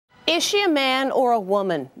Is she a man or a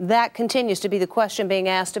woman? That continues to be the question being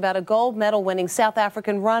asked about a gold medal winning South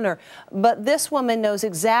African runner. But this woman knows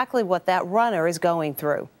exactly what that runner is going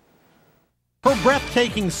through. Her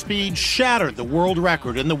breathtaking speed shattered the world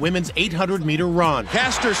record in the women's 800-meter run.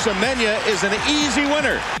 Caster Semenya is an easy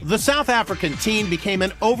winner. The South African teen became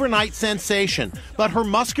an overnight sensation, but her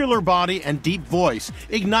muscular body and deep voice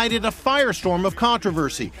ignited a firestorm of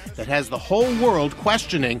controversy that has the whole world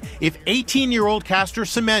questioning if 18-year-old Caster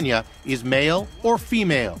Semenya is male or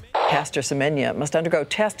female. Caster Semenya must undergo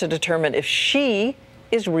tests to determine if she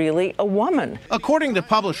is really a woman. According to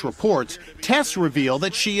published reports, tests reveal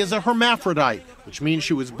that she is a hermaphrodite, which means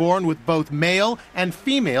she was born with both male and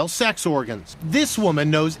female sex organs. This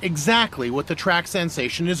woman knows exactly what the track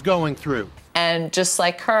sensation is going through. And just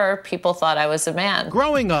like her, people thought I was a man.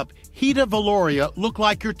 Growing up, Hida Viloria looked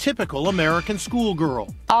like your typical American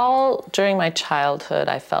schoolgirl. All during my childhood,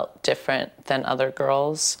 I felt different than other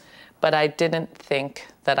girls, but I didn't think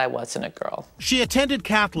that I wasn't a girl. She attended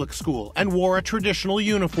Catholic school and wore a traditional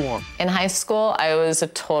uniform. In high school, I was a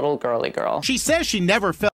total girly girl. She says she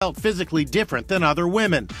never felt physically different than other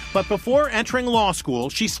women, but before entering law school,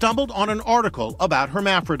 she stumbled on an article about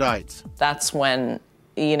hermaphrodites. That's when,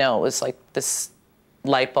 it was like this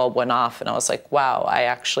light bulb went off and I was like, wow, I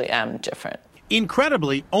actually am different.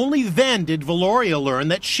 Incredibly, only then did Viloria learn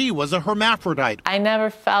that she was a hermaphrodite. I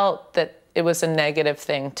never felt that it was a negative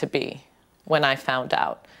thing to be. When I found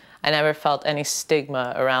out, I never felt any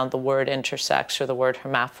stigma around the word intersex or the word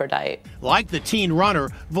hermaphrodite. Like the teen runner,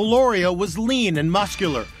 Viloria was lean and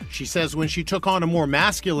muscular. She says when she took on a more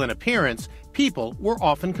masculine appearance, people were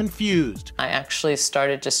often confused. I actually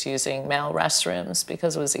started just using male restrooms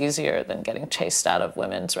because it was easier than getting chased out of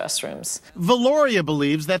women's restrooms. Viloria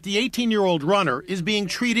believes that the 18-year-old runner is being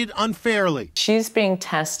treated unfairly. She's being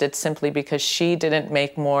tested simply because she didn't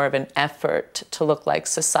make more of an effort to look like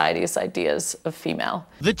society's ideas of female.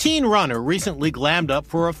 The teen runner recently glammed up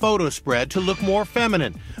for a photo spread to look more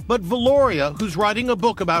feminine. But Viloria, who's writing a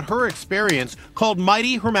book about her experience called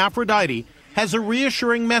Mighty Hermaphrodite, has a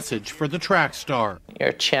reassuring message for the track star. You're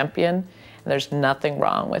a champion, and there's nothing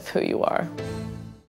wrong with who you are.